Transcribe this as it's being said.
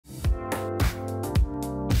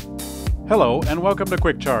Hello, and welcome to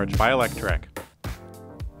Quick Charge by Electrek.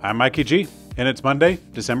 I'm Mikey G, and it's Monday,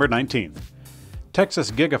 December 19th.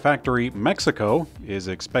 Texas Gigafactory Mexico is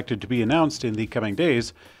expected to be announced in the coming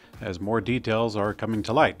days as more details are coming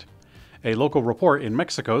to light. A local report in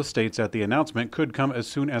Mexico states that the announcement could come as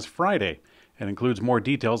soon as Friday and includes more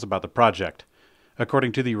details about the project.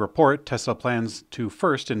 According to the report, Tesla plans to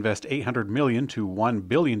first invest $800 million to $1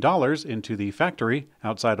 billion into the factory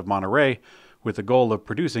outside of Monterrey, with the goal of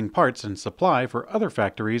producing parts and supply for other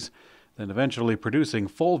factories, then eventually producing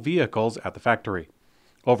full vehicles at the factory.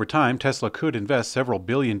 Over time, Tesla could invest several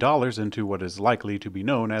 $billion into what is likely to be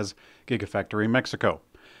known as Gigafactory Mexico.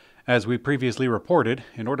 As we previously reported,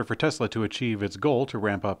 in order for Tesla to achieve its goal to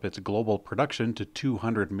ramp up its global production to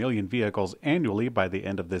 200 million vehicles annually by the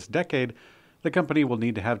end of this decade, the company will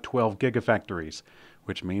need to have 12 gigafactories,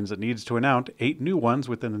 which means it needs to announce 8 new ones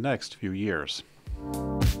within the next few years.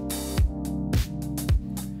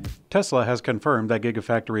 Tesla has confirmed that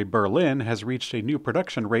Gigafactory Berlin has reached a new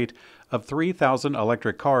production rate of 3,000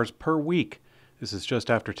 electric cars per week. This is just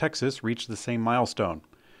after Texas reached the same milestone.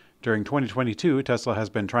 During 2022, Tesla has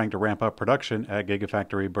been trying to ramp up production at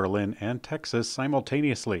Gigafactory Berlin and Texas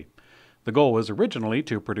simultaneously. The goal was originally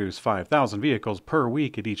to produce 5,000 vehicles per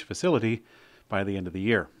week at each facility by the end of the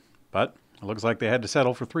year. But it looks like they had to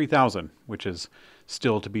settle for 3,000, which is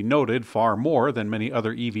still to be noted far more than many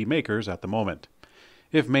other EV makers at the moment.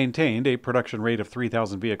 If maintained, a production rate of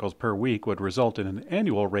 3,000 vehicles per week would result in an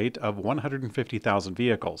annual rate of 150,000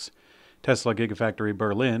 vehicles. Tesla Gigafactory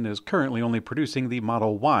Berlin is currently only producing the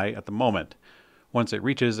Model Y at the moment. Once it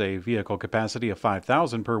reaches a vehicle capacity of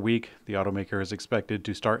 5,000 per week, the automaker is expected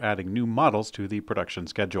to start adding new models to the production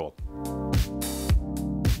schedule.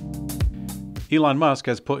 Elon Musk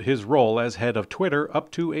has put his role as head of Twitter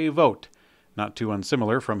up to a vote, not too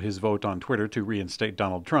unsimilar from his vote on Twitter to reinstate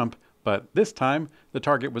Donald Trump, but this time the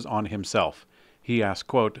target was on himself. He asked,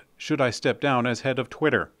 quote, "Should I step down as head of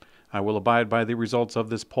Twitter? I will abide by the results of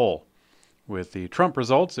this poll." With the Trump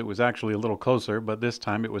results, it was actually a little closer, but this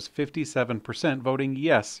time it was 57% voting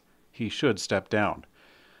yes, he should step down.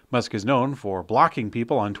 Musk is known for blocking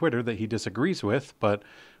people on Twitter that he disagrees with, but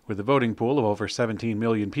with a voting pool of over 17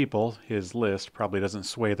 million people, his list probably doesn't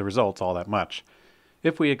sway the results all that much.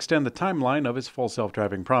 If we extend the timeline of his full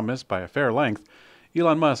self-driving promise by a fair length,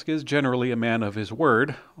 Elon Musk is generally a man of his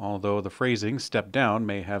word, although the phrasing "step down"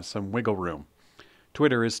 may have some wiggle room.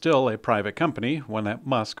 Twitter is still a private company, one that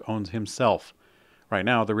Musk owns himself. Right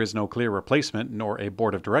now, there is no clear replacement nor a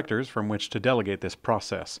board of directors from which to delegate this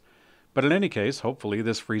process. But in any case, hopefully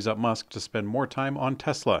this frees up Musk to spend more time on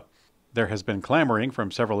Tesla. There has been clamoring from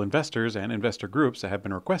several investors and investor groups that have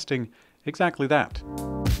been requesting exactly that.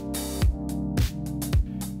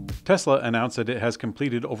 Tesla announced that it has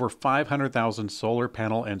completed over 500,000 solar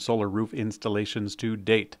panel and solar roof installations to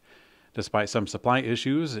date. Despite some supply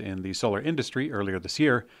issues in the solar industry earlier this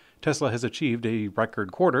year, Tesla has achieved a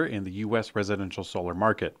record quarter in the U.S. residential solar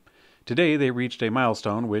market. Today, they reached a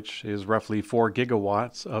milestone, which is roughly 4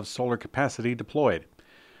 gigawatts of solar capacity deployed.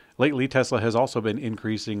 Lately, Tesla has also been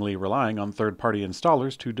increasingly relying on third-party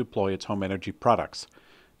installers to deploy its home energy products.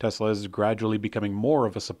 Tesla is gradually becoming more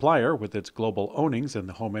of a supplier with its global ownings in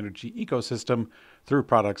the home energy ecosystem through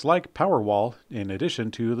products like Powerwall, in addition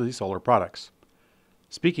to the solar products.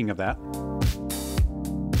 Speaking of that,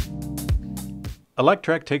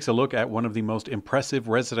 Electrek takes a look at one of the most impressive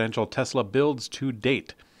residential Tesla builds to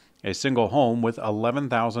date. A single home with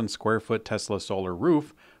 11,000 square foot Tesla solar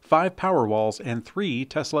roof, 5 Powerwalls, and 3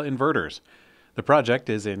 Tesla inverters. The project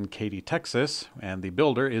is in Katy, Texas, and the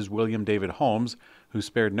builder is William David Holmes, who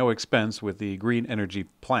spared no expense with the green energy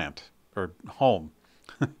plant, or home.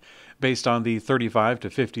 Based on the $35 to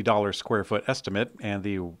 $50 square foot estimate and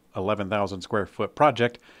the 11,000 square foot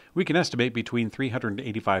project, we can estimate between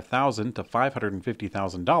 $385,000 to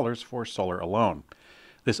 $550,000 for solar alone.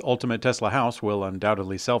 This ultimate Tesla house will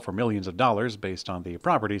undoubtedly sell for millions of dollars based on the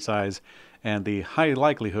property size and the high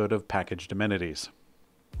likelihood of packaged amenities.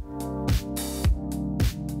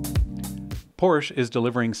 Porsche is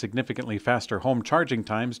delivering significantly faster home charging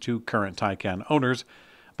times to current Taycan owners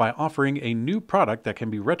by offering a new product that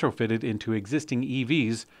can be retrofitted into existing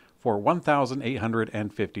EVs for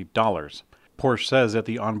 $1,850. Porsche says that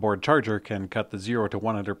the onboard charger can cut the 0 to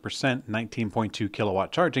 100% 19.2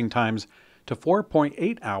 kilowatt charging times to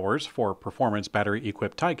 4.8 hours for performance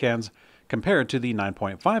battery-equipped Taycans compared to the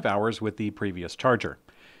 9.5 hours with the previous charger.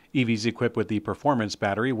 EVs equipped with the performance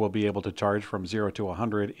battery will be able to charge from 0 to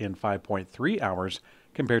 100 in 5.3 hours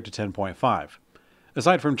compared to 10.5.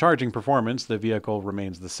 Aside from charging performance, the vehicle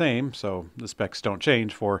remains the same, so the specs don't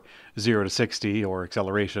change for 0 to 60 or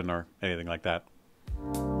acceleration or anything like that.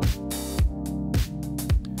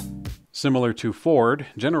 Similar to Ford,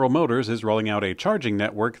 General Motors is rolling out a charging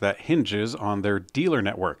network that hinges on their dealer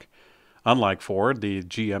network. Unlike Ford, the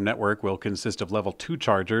GM network will consist of level 2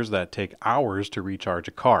 chargers that take hours to recharge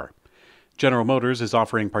a car. General Motors is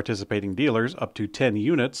offering participating dealers up to 10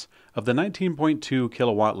 units of the 19.2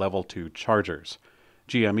 kilowatt level 2 chargers.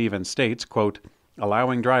 GM even states, quote,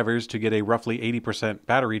 allowing drivers to get a roughly 80%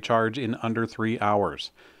 battery charge in under 3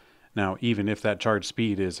 hours. Now, even if that charge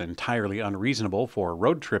speed is entirely unreasonable for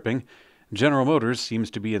road tripping, General Motors seems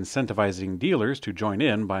to be incentivizing dealers to join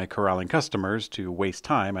in by corralling customers to waste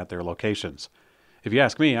time at their locations. If you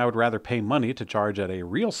ask me, I would rather pay money to charge at a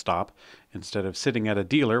real stop instead of sitting at a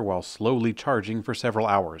dealer while slowly charging for several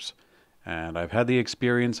hours. And I've had the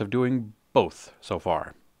experience of doing both so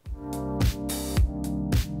far.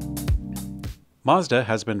 Mazda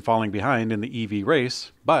has been falling behind in the EV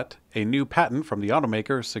race, but a new patent from the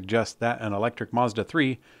automaker suggests that an electric Mazda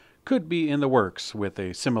 3 could be in the works with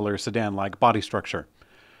a similar sedan-like body structure.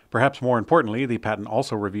 Perhaps more importantly, the patent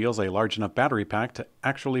also reveals a large enough battery pack to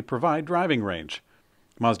actually provide driving range.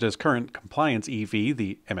 Mazda's current compliance EV,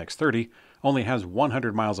 the MX-30, only has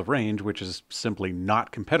 100 miles of range, which is simply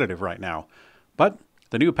not competitive right now. But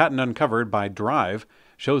the new patent uncovered by Drive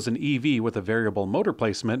shows an EV with a variable motor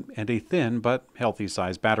placement and a thin but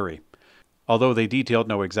healthy-sized battery. Although they detailed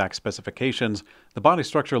no exact specifications, the body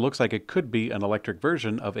structure looks like it could be an electric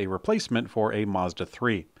version of a replacement for a Mazda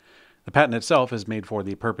 3. The patent itself is made for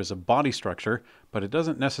the purpose of body structure, but it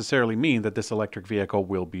doesn't necessarily mean that this electric vehicle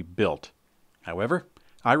will be built. However,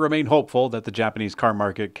 I remain hopeful that the Japanese car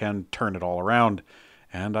market can turn it all around,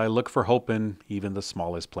 and I look for hope in even the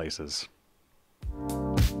smallest places.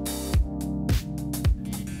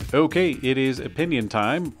 Okay, it is opinion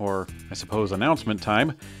time, or I suppose announcement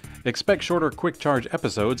time. Expect shorter quick charge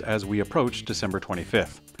episodes as we approach December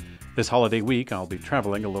 25th. This holiday week, I'll be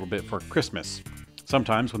traveling a little bit for Christmas.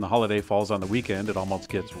 Sometimes when the holiday falls on the weekend, it almost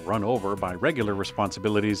gets run over by regular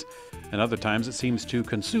responsibilities, and other times it seems to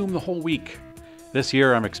consume the whole week. This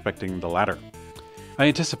year, I'm expecting the latter. I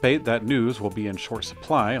anticipate that news will be in short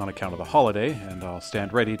supply on account of the holiday, and I'll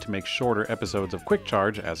stand ready to make shorter episodes of Quick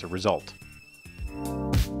Charge as a result.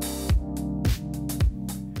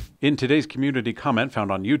 In today's community comment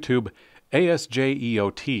found on YouTube,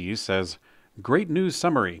 ASJEOT says, "Great news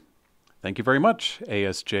summary." Thank you very much,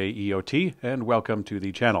 ASJEOT, and welcome to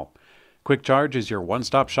the channel. Quick Charge is your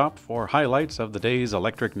one-stop shop for highlights of the day's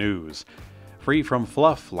electric news. Free from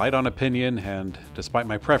fluff, light on opinion, and, despite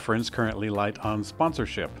my preference, currently light on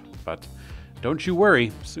sponsorship. But don't you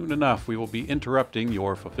worry, soon enough we will be interrupting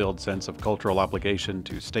your fulfilled sense of cultural obligation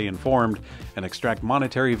to stay informed and extract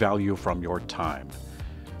monetary value from your time.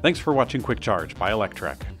 Thanks for watching Quick Charge by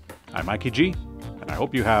Electrek. I'm Mikey G, and I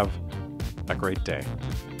hope you have a great day.